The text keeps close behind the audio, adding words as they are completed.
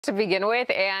to begin with,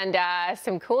 and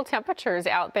some cool temperatures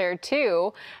out there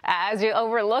too. As you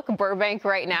overlook Burbank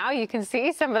right now, you can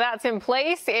see some of that's in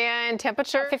place, and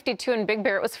temperature 52 in Big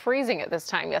Bear. It was freezing at this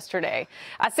time yesterday.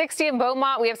 60 in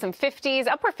Beaumont. We have some 50s,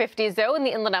 upper 50s though in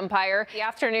the Inland Empire. The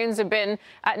afternoons have been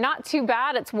not too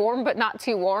bad. It's warm but not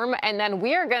too warm, and then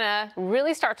we are gonna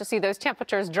really start to see those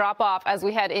temperatures drop off as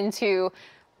we head into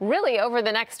really over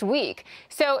the next week.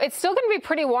 So it's still going to be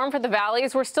pretty warm for the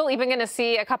valleys. We're still even going to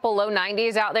see a couple low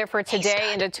 90s out there for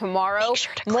today into tomorrow.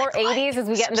 More 80s as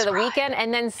we get into the weekend,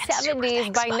 and then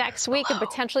 70s by next week, and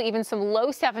potentially even some low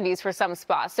 70s for some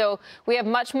spots. So we have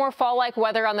much more fall-like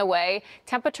weather on the way.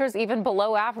 Temperatures even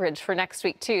below average for next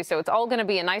week too. So it's all going to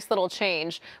be a nice little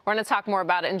change. We're going to talk more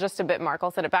about it in just a bit, Mark.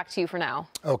 I'll send it back to you for now.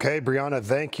 Okay, Brianna,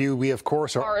 thank you. We, of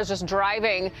course, are just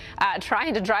driving,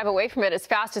 trying to drive away from it as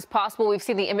fast as possible. We've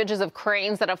seen the images of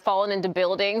cranes that have fallen into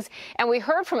buildings, and we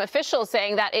heard from officials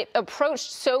saying that it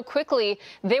approached so quickly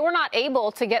they were not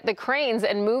able to get the cranes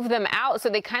and move them out, so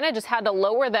they kind of just had to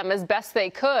lower them as best they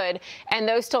could, and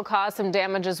those still caused some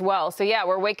damage as well. So yeah,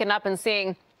 we're waking up and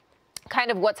seeing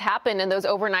kind of what's happened in those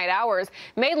overnight hours.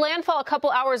 Made landfall a couple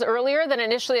hours earlier than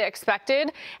initially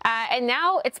expected, and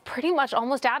now it's pretty much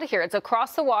almost out of here. It's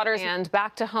across the waters and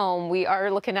back to home. We are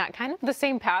looking at kind of the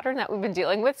same pattern that we've been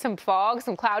dealing with, some fog,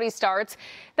 some cloudy starts.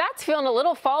 That's feeling a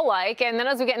little fall-like, and then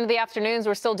as we get into the afternoons,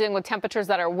 we're still dealing with temperatures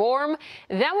that are warm.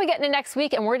 Then we get into next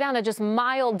week, and we're down to just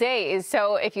mild days.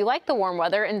 So if you like the warm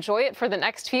weather, enjoy it for the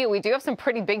next few. We do have some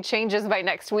pretty big changes by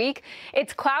next week.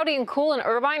 It's cloudy and cool in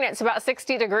Irvine. It's about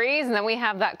 60 degrees, and then we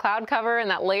have that cloud cover and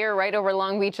that layer right over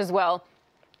Long Beach as well.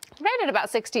 Right at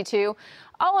about 62.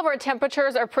 All of our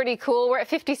temperatures are pretty cool. We're at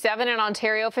 57 in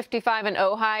Ontario, 55 in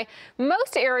Ojai.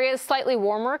 Most areas slightly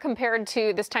warmer compared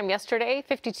to this time yesterday.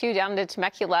 52 down to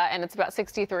Temecula, and it's about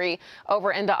 63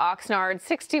 over into Oxnard,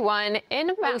 61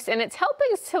 in Moose, and it's helping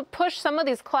to push some of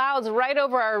these clouds right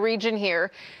over our region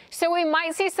here. So we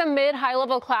might see some mid-high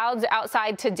level clouds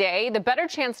outside today. The better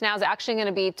chance now is actually going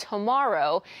to be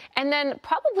tomorrow, and then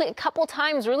probably a couple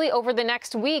times really over the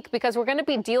next week, because we're going to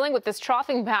be dealing with this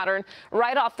troughing pattern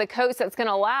right off the coast that's going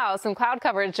to allow some cloud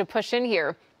coverage to push in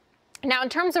here. Now, in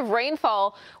terms of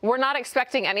rainfall, we're not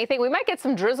expecting anything. We might get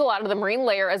some drizzle out of the marine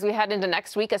layer as we head into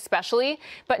next week, especially.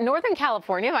 But Northern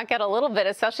California might get a little bit,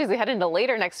 especially as we head into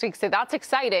later next week. So that's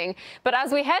exciting. But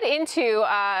as we head into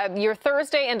your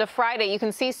Thursday into Friday, you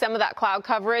can see some of that cloud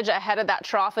coverage ahead of that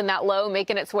trough and that low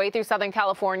making its way through Southern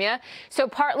California. So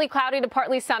partly cloudy to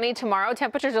partly sunny tomorrow.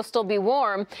 Temperatures will still be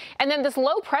warm. And then this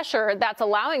low pressure that's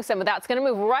allowing some of that's going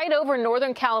to move right over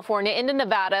Northern California into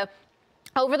Nevada.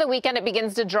 Over the weekend, it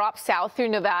begins to drop south through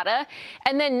Nevada.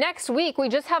 And then next week, we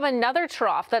just have another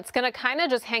trough that's going to kind of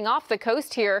just hang off the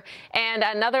coast here, and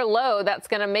another low that's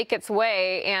going to make its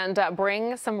way and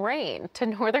bring some rain to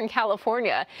Northern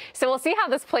California. So we'll see how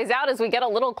this plays out as we get a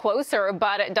little closer,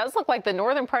 but it does look like the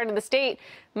northern part of the state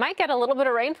might get a little bit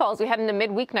of rainfall as we head into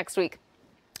midweek next week.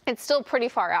 It's still pretty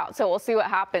far out, so we'll see what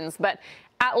happens. But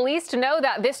at least know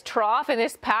that this trough and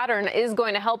this pattern is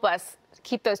going to help us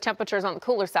keep those temperatures on the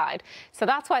cooler side. So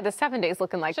that's why the 7 days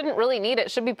looking like shouldn't really need it.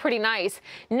 Should be pretty nice.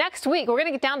 Next week, we're going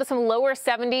to get down to some lower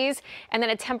 70s and then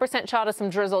a 10% shot of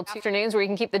some drizzle afternoons where you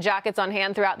can keep the jackets on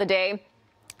hand throughout the day.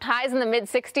 Highs in the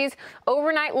mid-60s,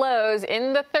 overnight lows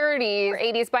in the 30s,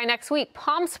 80s by next week.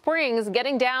 Palm Springs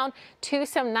getting down to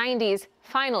some 90s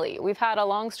finally. We've had a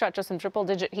long stretch of some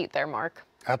triple-digit heat there, Mark.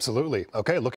 Absolutely. Okay, look.